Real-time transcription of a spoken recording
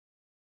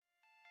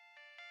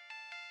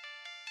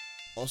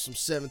On some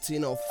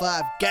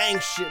 1705 gang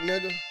shit,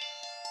 nigga.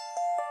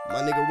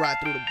 My nigga ride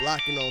through the block,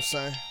 you know what I'm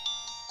saying?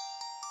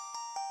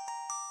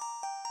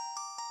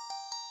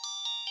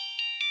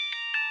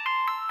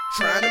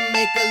 Trying to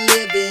make a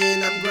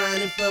living, I'm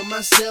grinding for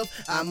myself.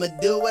 I'ma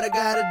do what I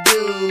gotta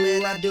do,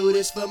 man. I do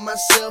this for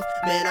myself,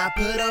 man. I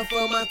put on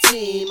for my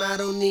team. I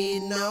don't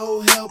need no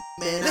help,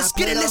 man. Let's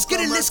get it. No help.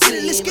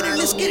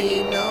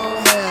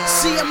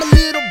 See, I'm a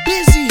little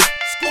busy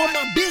on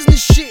my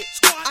business shit.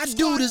 I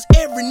do this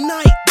every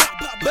night,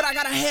 but I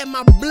gotta have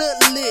my blood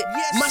lit.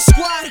 My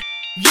squad,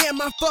 yeah,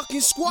 my fucking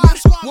squad.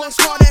 One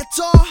car that's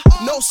all,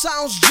 no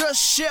sounds,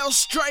 just shells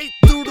straight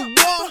through the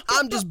wall.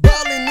 I'm just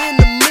ballin' in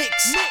the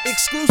mix.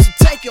 Exclusive,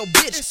 take your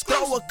bitch.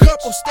 Throw a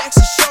couple stacks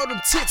and show them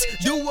tits.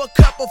 Do a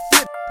couple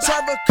flips,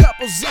 serve a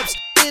couple zips.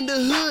 In the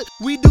hood,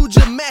 we do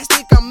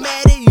gymnastic. I'm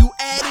at it, you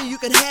at it, you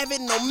can have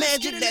it. No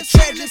magic, that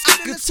tragic. I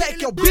could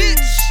take your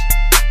bitch.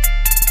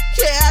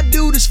 Yeah, I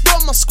do this for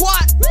my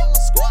squad. For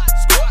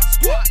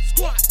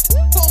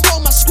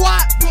my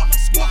squad.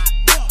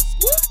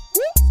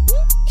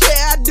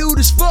 Yeah, I do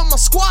this for my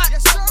squad.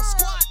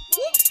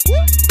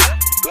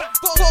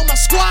 For my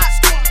squad.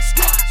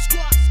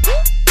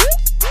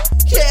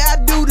 Yeah, I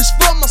do this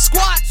for my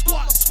squad.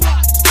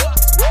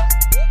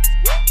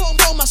 For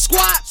my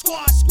squad.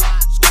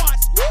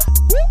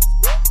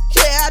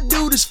 Yeah, I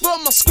do this for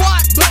my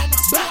squad.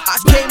 I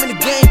came in the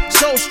game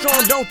so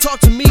strong, don't talk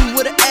to me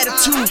with an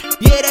attitude.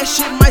 Yeah, that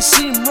shit might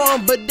seem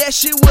wrong, but that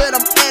shit what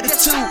I'm added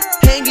to.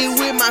 Hanging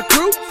with my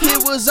crew,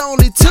 it was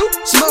only two.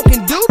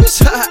 Smoking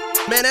doobies,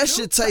 man, that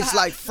shit tastes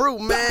like fruit,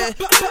 man.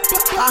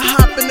 I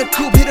hop in the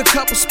coupe, hit a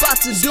couple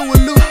spots and do a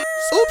loop.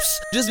 Oops,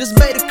 just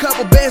made a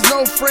couple bands,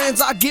 no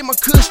friends. I get my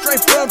kush straight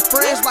from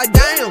friends, like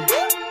damn.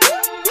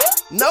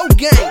 No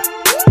game.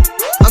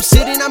 I'm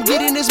sitting, I'm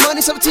getting this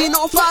money,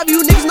 1705,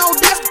 you niggas know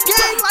that's the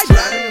game. Like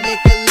trying to make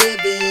a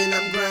living,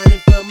 I'm grinding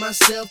for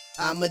myself.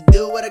 I'ma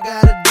do what I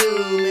gotta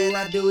do, man.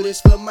 I do this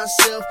for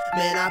myself,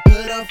 man. I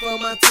put on for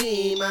my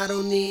team, I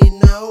don't need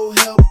no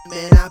help,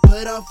 man. I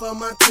put on for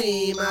my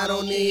team, I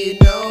don't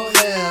need no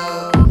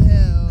help.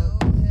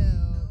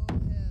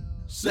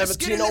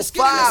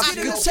 1705,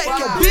 you can take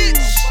your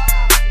bitch.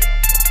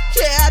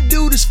 Yeah, I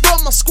do this for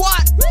my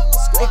squad.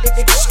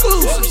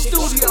 Xklusive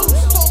studios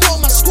for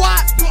my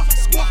squad.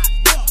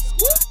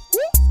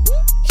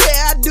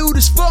 Yeah, I do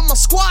this for my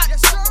squad.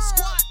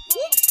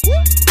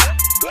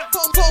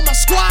 For my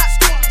squad.